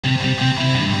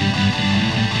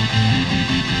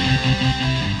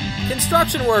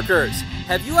Construction workers!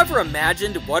 Have you ever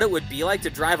imagined what it would be like to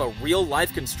drive a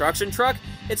real-life construction truck?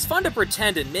 It's fun to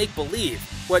pretend and make believe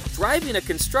what driving a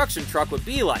construction truck would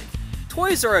be like.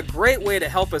 Toys are a great way to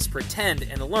help us pretend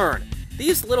and learn.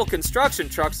 These little construction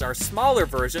trucks are smaller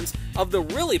versions of the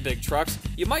really big trucks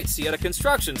you might see at a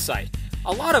construction site.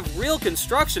 A lot of real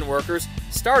construction workers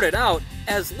started out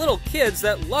as little kids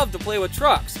that loved to play with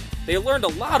trucks. They learned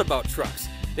a lot about trucks.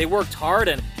 They worked hard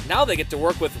and now they get to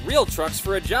work with real trucks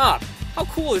for a job. How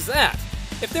cool is that?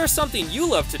 If there's something you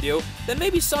love to do, then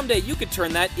maybe someday you could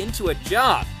turn that into a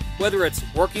job, whether it's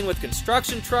working with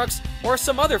construction trucks or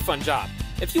some other fun job.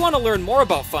 If you want to learn more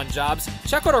about fun jobs,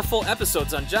 check out our full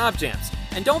episodes on Job Jams.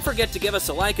 And don't forget to give us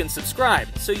a like and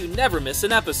subscribe so you never miss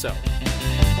an episode.